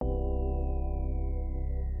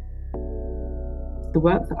The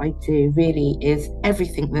work that I do really is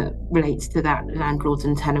everything that relates to that landlord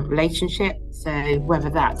and tenant relationship. So whether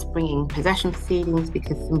that's bringing possession proceedings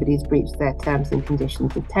because somebody's breached their terms and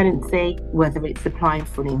conditions of tenancy, whether it's applying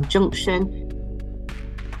for an injunction.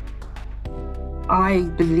 I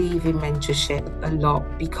believe in mentorship a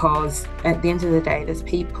lot because at the end of the day, there's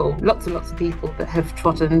people, lots and lots of people that have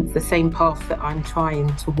trodden the same path that I'm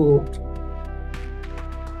trying to walk.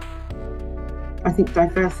 I think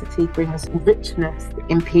diversity brings richness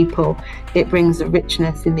in people. It brings a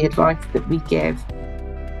richness in the advice that we give.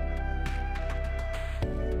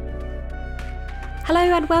 Hello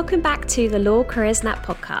and welcome back to the Law Careers Nap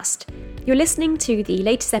podcast. You're listening to the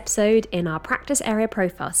latest episode in our Practice Area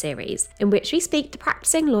Profile series, in which we speak to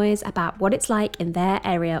practicing lawyers about what it's like in their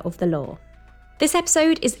area of the law. This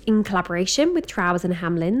episode is in collaboration with Trowers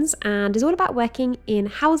Hamlins and is all about working in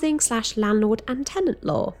housing/landlord and tenant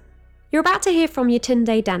law. You're about to hear from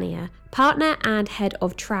Yetunde Dania, partner and head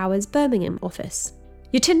of Trowers Birmingham office.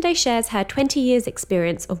 Yetunde shares her 20 years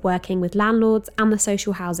experience of working with landlords and the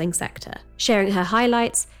social housing sector, sharing her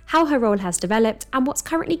highlights, how her role has developed and what's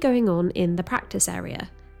currently going on in the practice area.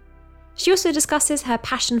 She also discusses her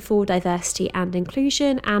passion for diversity and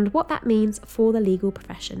inclusion and what that means for the legal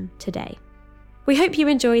profession today. We hope you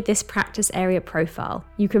enjoyed this practice area profile.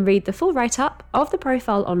 You can read the full write-up of the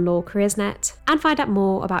profile on Law Careers Net and find out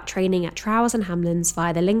more about training at Trowers and Hamlins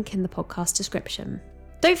via the link in the podcast description.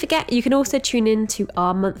 Don't forget, you can also tune in to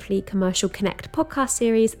our monthly Commercial Connect podcast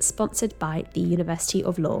series sponsored by the University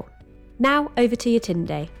of Law. Now, over to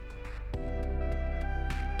Yetunde.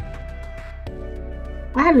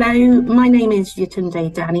 Hello, my name is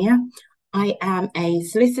Yetunde Dania. I am a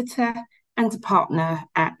solicitor and a partner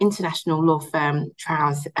at international law firm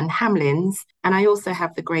Trowers and Hamlins, and I also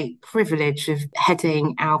have the great privilege of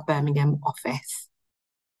heading our Birmingham office.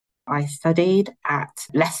 I studied at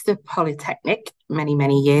Leicester Polytechnic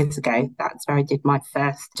many years ago. That's where I did my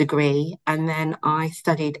first degree. And then I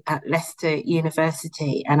studied at Leicester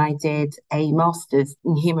University and I did a master's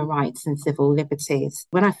in human rights and civil liberties.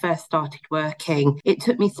 When I first started working, it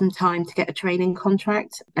took me some time to get a training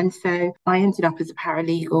contract. And so I ended up as a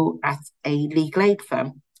paralegal at a legal aid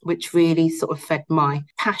firm, which really sort of fed my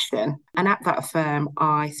passion. And at that firm,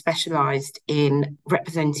 I specialised in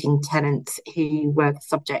representing tenants who were the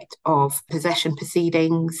subject of possession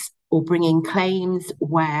proceedings or bringing claims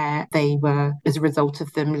where they were as a result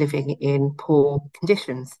of them living in poor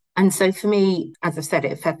conditions. And so for me, as I've said,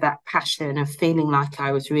 it fed that passion of feeling like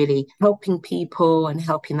I was really helping people and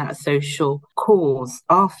helping that social cause.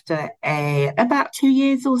 After about 2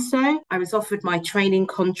 years or so, I was offered my training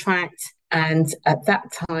contract. And at that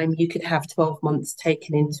time, you could have 12 months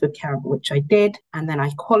taken into account, which I did. And then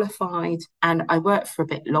I qualified and I worked for a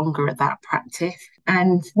bit longer at that practice.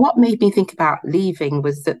 And what made me think about leaving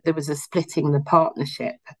was that there was a splitting the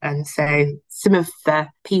partnership. And so some of the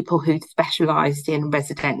people who specialised in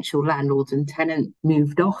residential landlords and tenants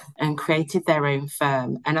moved off and created their own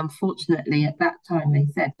firm. And unfortunately, at that time, they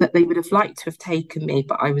said that they would have liked to have taken me,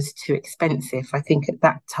 but I was too expensive. I think at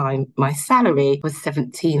that time, my salary was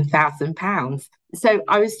 £17,000. So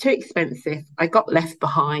I was too expensive. I got left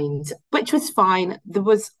behind, which was fine. There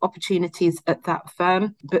was opportunities at that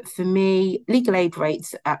firm. But for me, legal aid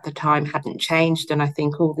rates at the time hadn't changed. And I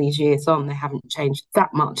think all these years on, they haven't changed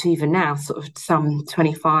that much even now, sort of some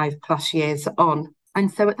 25 plus years on. And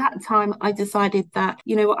so at that time, I decided that,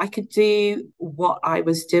 I could do what I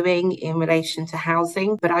was doing in relation to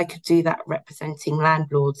housing, but I could do that representing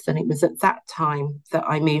landlords. And it was at that time that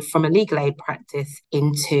I moved from a legal aid practice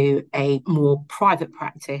into a more private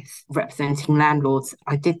practice representing landlords.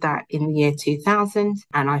 I did that in the year 2000,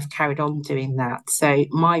 and I've carried on doing that. So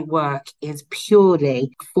my work is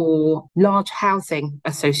purely for large housing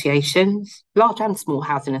associations, large and small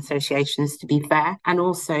housing associations, to be fair, and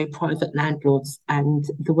also private landlords. And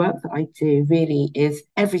the work that I do really is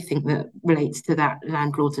everything that relates to that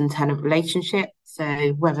landlord and tenant relationship. So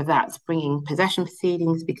whether that's bringing possession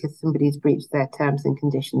proceedings because somebody's breached their terms and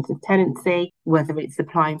conditions of tenancy, whether it's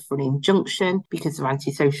applying for an injunction because of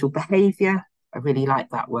antisocial behaviour. I really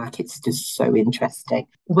like that work. It's just so interesting.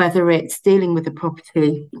 Whether it's dealing with the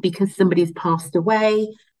property because somebody's passed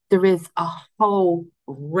away, there is a whole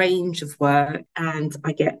range of work, and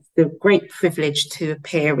I get the great privilege to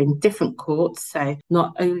appear in different courts. So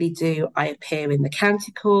not only do I appear in the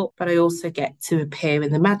county court, but I also get to appear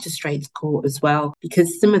in the magistrates court as well,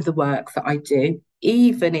 because some of the work that I do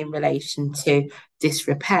even in relation to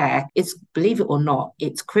disrepair, it's, believe it or not,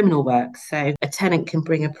 it's criminal work. So a tenant can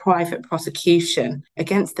bring a private prosecution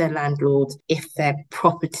against their landlord if their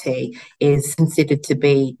property is considered to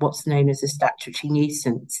be what's known as a statutory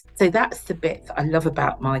nuisance. So that's the bit that I love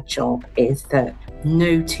about my job, is that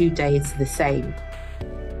no 2 days are the same.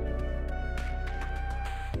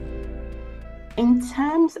 In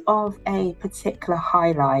terms of a particular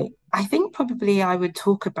highlight, I think probably I would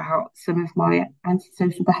talk about some of my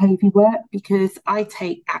antisocial behaviour work, because I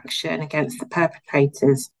take action against the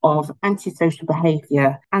perpetrators of antisocial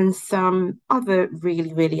behaviour and some other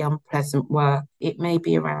really, really unpleasant work. It may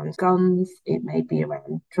be around guns, it may be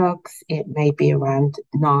around drugs, it may be around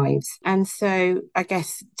knives. And so I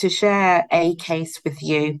guess to share a case with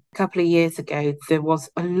you, a couple of years ago, there was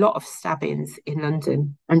a lot of stabbings in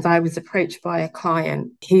London, and I was approached by a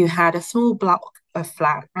client who had a small block of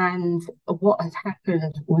flat, and what had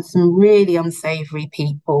happened was some really unsavoury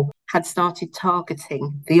people had started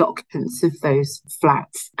targeting the occupants of those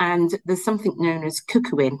flats. And there's something known as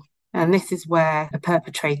cuckooing, and this is where a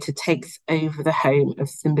perpetrator takes over the home of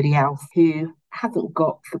somebody else who hasn't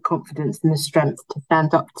got the confidence and the strength to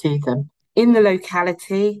stand up to them. In the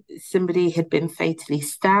locality, somebody had been fatally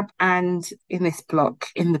stabbed, and in this block,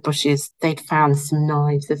 in the bushes, they'd found some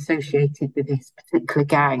knives associated with this particular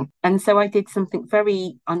gang. And so I did something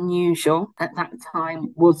very unusual at that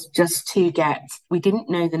time, was just to get, we didn't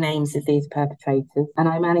know the names of these perpetrators, and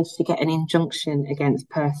I managed to get an injunction against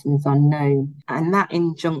persons unknown. And that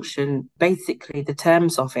injunction, basically the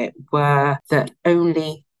terms of it were that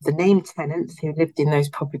only the named tenants who lived in those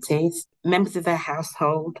properties, members of their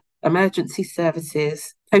household, emergency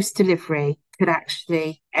services, post delivery could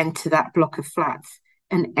actually enter that block of flats,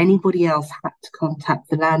 and anybody else had to contact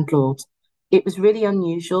the landlord. It was really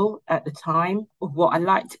unusual at the time. What I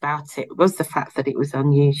liked about it was the fact that it was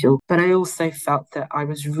unusual, but I also felt that I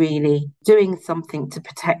was really doing something to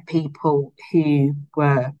protect people who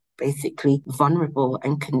were basically vulnerable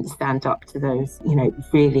and couldn't stand up to those,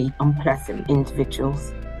 really unpleasant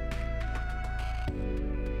individuals.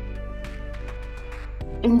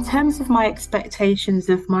 In terms of my expectations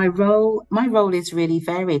of my role is really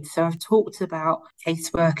varied. So I've talked about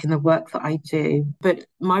casework and the work that I do, but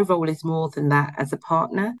my role is more than that as a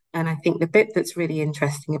partner. And I think the bit that's really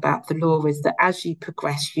interesting about the law is that as you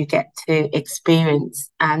progress, you get to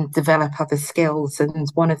experience and develop other skills. And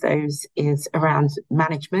one of those is around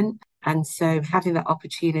management. And so having that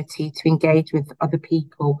opportunity to engage with other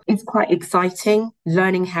people is quite exciting,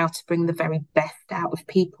 learning how to bring the very best out of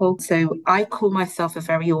people. So I call myself a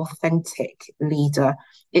very authentic leader.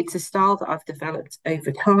 It's a style that I've developed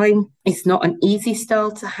over time. It's not an easy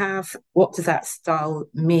style to have. What does that style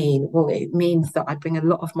mean? Well, it means that I bring a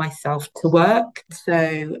lot of myself to work.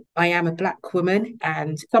 So I am a Black woman,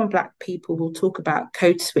 and some Black people will talk about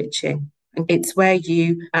code switching. And it's where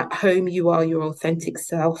at home, you are your authentic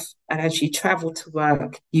self. And as you travel to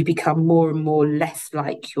work, you become more and more less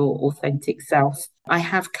like your authentic self. I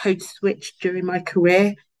have code switched during my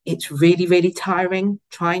career. It's really, really tiring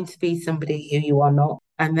trying to be somebody who you are not.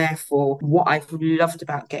 And therefore, what I've loved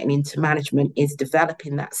about getting into management is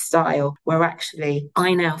developing that style where actually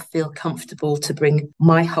I now feel comfortable to bring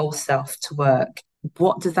my whole self to work.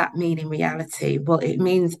 What does that mean in reality? Well, it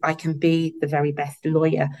means I can be the very best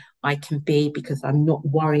lawyer I can be, because I'm not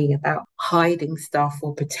worrying about hiding stuff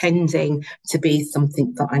or pretending to be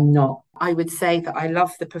something that I'm not. I would say that I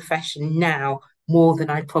love the profession now more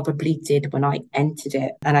than I probably did when I entered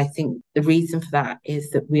it. And I think the reason for that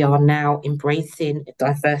is that we are now embracing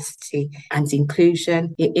diversity and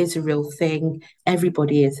inclusion. It is a real thing.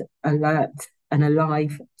 Everybody is alert and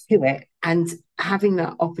alive to it. And having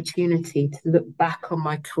that opportunity to look back on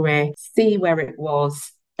my career, see where it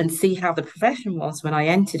was, and see how the profession was when I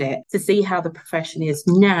entered it, to see how the profession is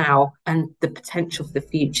now and the potential for the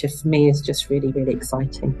future, for me is just really, really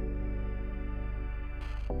exciting.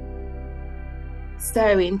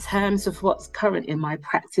 So in terms of what's current in my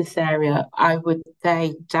practice area, I would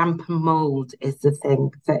say damp and mould is the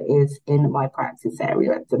thing that is in my practice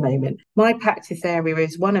area at the moment. My practice area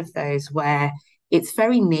is one of those where it's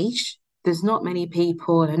very niche. There's not many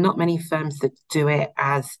people and not many firms that do it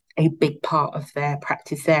as a big part of their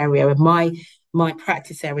practice area. And my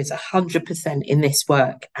practice area is 100% in this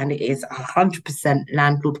work, and it is 100%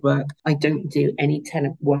 landlord work. I don't do any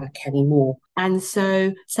tenant work anymore. And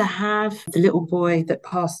so to have the little boy that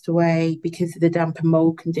passed away because of the damp and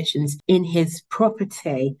mold conditions in his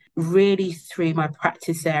property really threw my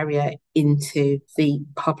practice area into the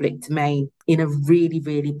public domain in a really,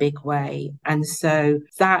 really big way. And so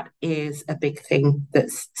that is a big thing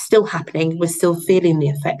that's still happening. We're still feeling the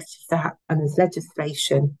effects of that. And there's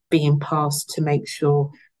legislation being passed to make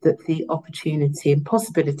sure that the opportunity and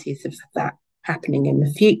possibilities of that happening in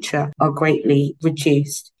the future are greatly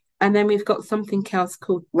reduced. And then we've got something else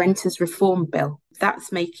called Renters Reform Bill.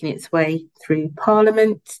 That's making its way through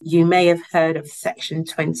Parliament. You may have heard of Section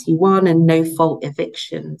 21 and no-fault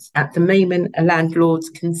evictions. At the moment, a landlord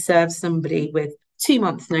can serve somebody with 2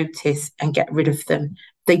 months' notice and get rid of them.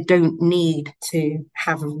 They don't need to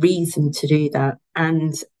have a reason to do that.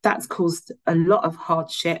 And that's caused a lot of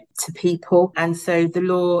hardship to people. And so the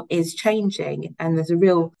law is changing, and there's a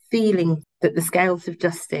real feeling that the scales of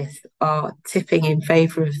justice are tipping in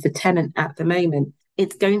favour of the tenant at the moment.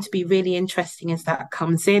 It's going to be really interesting as that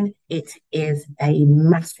comes in. It is a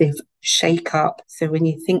massive shake-up. So when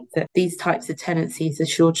you think that these types of tenancies,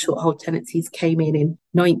 assured short-hold tenancies, came in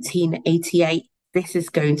 1988, this is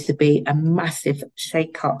going to be a massive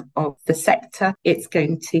shake-up of the sector. It's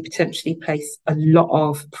going to potentially place a lot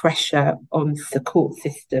of pressure on the court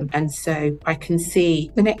system. And so I can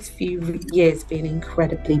see the next few years being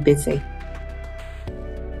incredibly busy.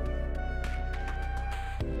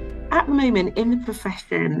 At the moment in the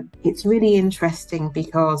profession, it's really interesting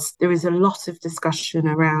because there is a lot of discussion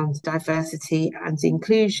around diversity and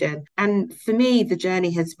inclusion. And for me, the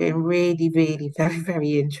journey has been really, really very,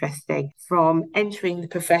 very interesting. From entering the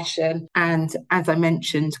profession and, as I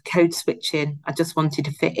mentioned, code switching, I just wanted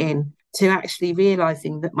to fit in, to actually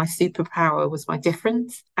realising that my superpower was my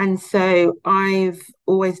difference. And so I've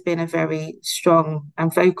always been a very strong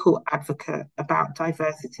and vocal advocate about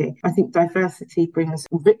diversity. I think diversity brings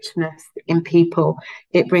richness in people.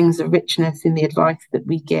 It brings a richness in the advice that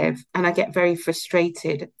we give. And I get very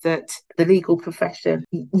frustrated that the legal profession,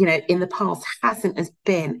 in the past hasn't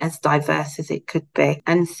been as diverse as it could be.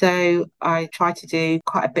 And so I try to do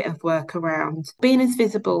quite a bit of work around being as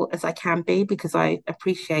visible as I can be, because I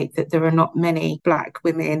appreciate that there are not many Black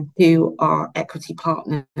women who are equity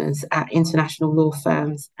partners at international law firms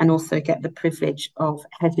and also get the privilege of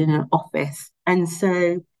heading an office. And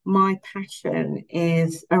so my passion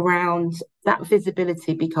is around that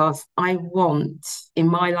visibility, because I want in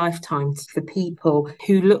my lifetime for people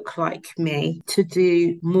who look like me to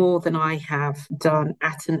do more than I have done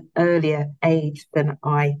at an earlier age than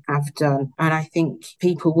I have done. And I think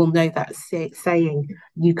people will know that saying,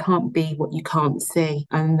 you can't be what you can't see.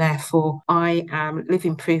 And therefore I am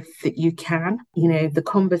living proof that you can. The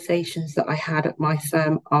conversations that I had at my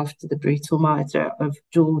firm after the brutal murder of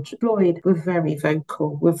George Floyd were very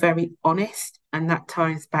vocal, were very honest. And that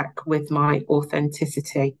ties back with my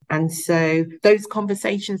authenticity. And so those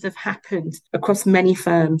conversations have happened across many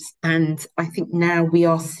firms. And I think now we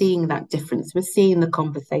are seeing that difference. We're seeing the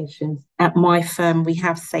conversations. At my firm, we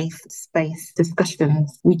have safe space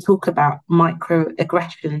discussions. We talk about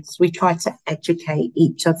microaggressions. We try to educate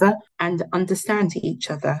each other and understand each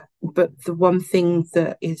other. But the one thing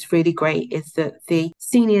that is really great is that the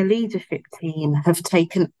senior leadership team have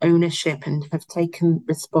taken ownership and have taken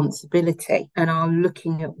responsibility and are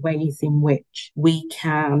looking at ways in which we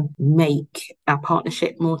can make our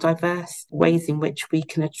partnership more diverse, ways in which we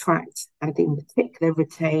can attract and in particular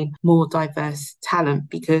retain more diverse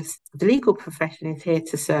talent, because the legal profession is here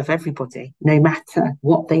to serve everybody, no matter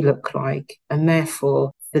what they look like. And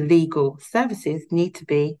therefore, the legal services need to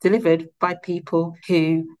be delivered by people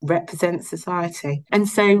who represent society. And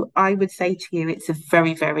so I would say to you, it's a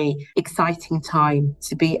very, very exciting time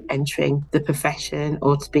to be entering the profession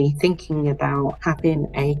or to be thinking about having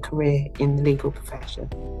a career in the legal profession.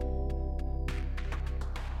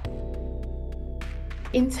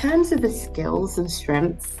 In terms of the skills and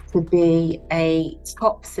strengths to be a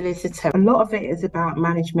top solicitor, a lot of it is about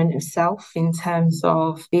management of self in terms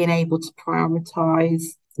of being able to prioritise.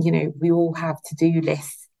 We all have to-do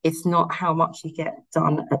lists. It's not how much you get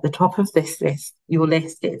done at the top of this list, your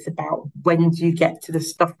list. It's about when do you get to the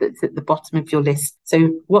stuff that's at the bottom of your list. So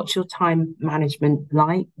what's your time management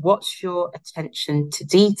like? What's your attention to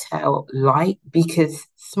detail like? Because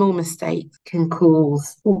small mistakes can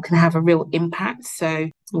have a real impact. So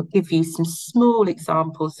I'll give you some small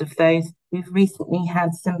examples of those. We've recently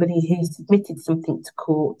had somebody who submitted something to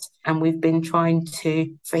court and we've been trying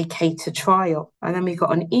to vacate a trial. And then we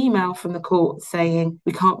got an email from the court saying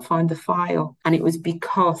we can't find the file. And it was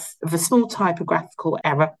because of a small typographical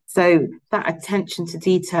error. So that attention to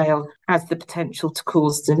detail has the potential to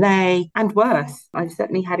cause delay and worse. I've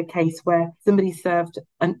certainly had a case where somebody served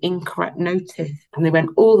an incorrect notice and they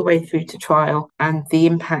went all the way through to trial, and the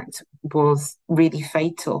impact was really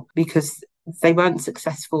fatal because they weren't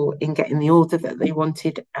successful in getting the order that they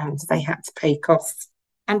wanted and they had to pay costs.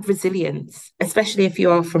 And resilience, especially if you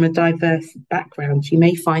are from a diverse background, you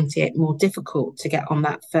may find it more difficult to get on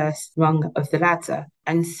that first rung of the ladder.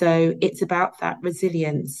 And so it's about that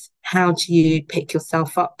resilience. How do you pick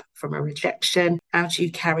yourself up from a rejection? How do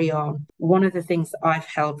you carry on? One of the things that I've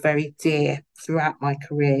held very dear throughout my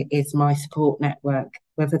career is my support network,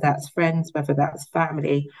 whether that's friends, whether that's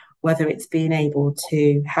family, whether it's being able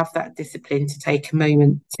to have that discipline to take a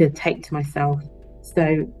moment to take to myself.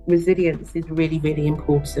 So resilience is really, really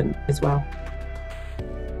important as well.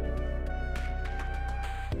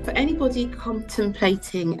 For anybody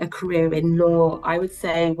contemplating a career in law, I would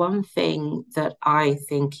say one thing that I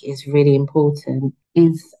think is really important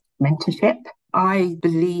is mentorship. I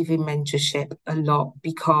believe in mentorship a lot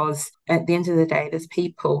because at the end of the day, there's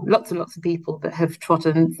people, lots and lots of people that have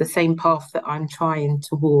trodden the same path that I'm trying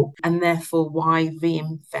to walk, and therefore why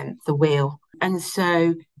reinvent the wheel? And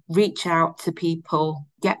so reach out to people,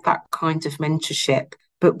 get that kind of mentorship.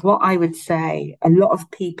 But what I would say, a lot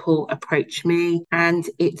of people approach me, and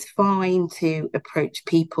it's fine to approach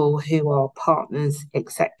people who are partners,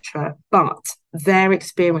 etc. But their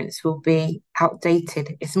experience will be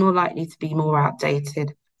outdated. It's more likely to be more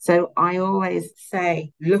outdated. So I always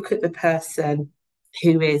say, look at the person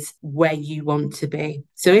who is where you want to be.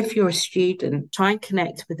 So if you're a student, try and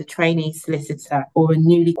connect with a trainee solicitor or a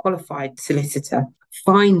newly qualified solicitor.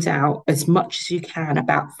 Find out as much as you can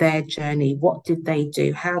about their journey. What did they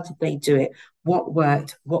do? How did they do it? What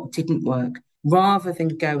worked? What didn't work? Rather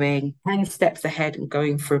than going 10 steps ahead and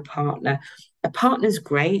going for a partner. A partner's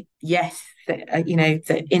great. Yes,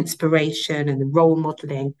 the inspiration and the role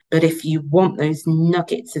modeling. But if you want those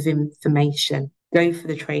nuggets of information, go for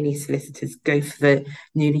the trainee solicitors, go for the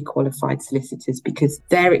newly qualified solicitors, because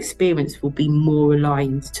their experience will be more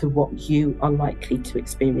aligned to what you are likely to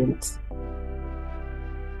experience.